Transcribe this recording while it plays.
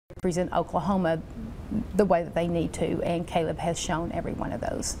represent Oklahoma the way that they need to, and Caleb has shown every one of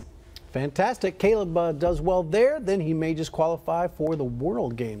those. Fantastic. Caleb does well there, then he may just qualify for the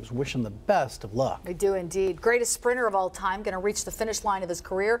World Games. Wish him the best of luck. We do indeed. Greatest sprinter of all time, going to reach the finish line of his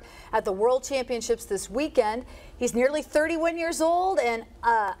career at the World Championships this weekend. He's nearly 31 years old and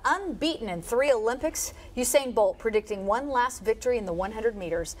unbeaten in 3 Olympics. Usain Bolt predicting one last victory in the 100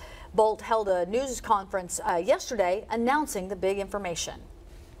 meters. Bolt held a news conference yesterday announcing the big information.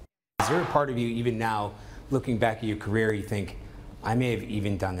 Is there a part of you, even now, looking back at your career, you think, I may have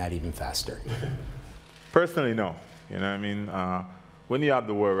even done that even faster? Personally, no. You know what I mean? When you have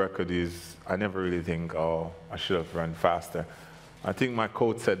the world record, I never really think, oh, I should have run faster. I think my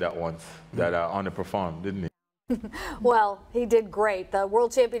coach said that once, that I underperformed, didn't he? Well, he did great. The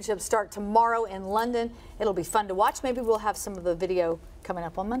World Championships start tomorrow in London. It'll be fun to watch. Maybe we'll have some of the video coming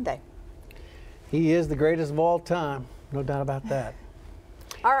up on Monday. He is the greatest of all time. No doubt about that.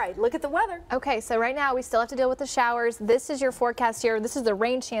 All right, look at the weather. Okay, so right now we still have to deal with the showers. This is your forecast here. This is the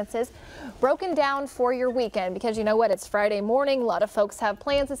rain chances broken down for your weekend, because you know what? It's Friday morning. A lot of folks have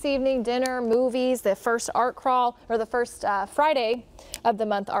plans this evening, dinner, movies, the first art crawl, or the first Friday of the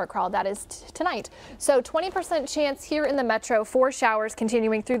month art crawl. That is tonight. So 20% chance here in the metro for showers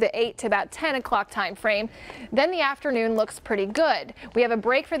continuing through the 8 to about 10 o'clock time frame. Then the afternoon looks pretty good. We have a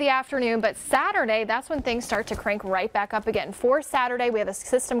break for the afternoon, but Saturday, that's when things start to crank right back up again. For Saturday, we have a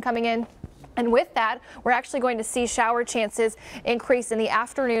system coming in. And with that, we're actually going to see shower chances increase in the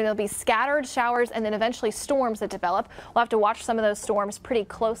afternoon. It'll be scattered showers and then eventually storms that develop. We'll have to watch some of those storms pretty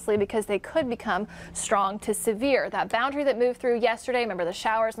closely because they could become strong to severe. That boundary that moved through yesterday, remember the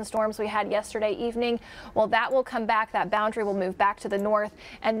showers and storms we had yesterday evening? Well, that will come back. That boundary will move back to the north,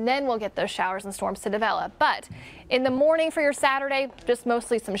 and then we'll get those showers and storms to develop. But in the morning for your Saturday, just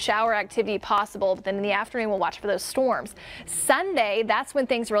mostly some shower activity possible. But then in the afternoon, we'll watch for those storms. Sunday, that's when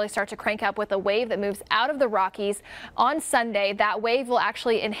things really start to crank up with a wave that moves out of the Rockies. On Sunday, that wave will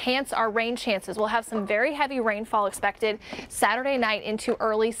actually enhance our rain chances. We'll have some very heavy rainfall expected Saturday night into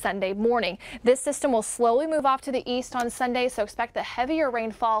early Sunday morning. This system will slowly move off to the east on Sunday, so expect the heavier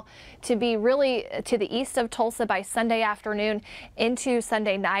rainfall to be really to the east of Tulsa by Sunday afternoon into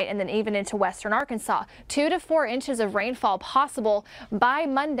Sunday night, and then even into western Arkansas. 2 to 4 inches of rainfall possible by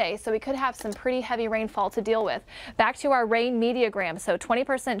Monday, so we could have some pretty heavy rainfall to deal with. Back to our rain mediagram, so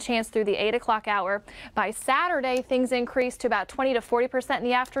 20% chance through the 8 o'clock hour. By Saturday, things increase to about 20 to 40% in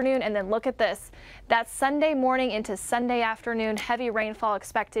the afternoon, and then look at this. That's Sunday morning into Sunday afternoon, heavy rainfall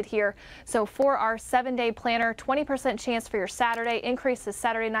expected here. So for our 7-day planner, 20% chance for your Saturday, increases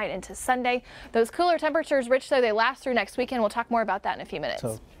Saturday night into Sunday. Those cooler temperatures, Rich, though, they last through next weekend. We'll talk more about that in a few minutes.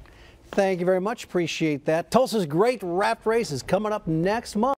 Thank you very much. Appreciate that. Tulsa's great wrap race is coming up next month.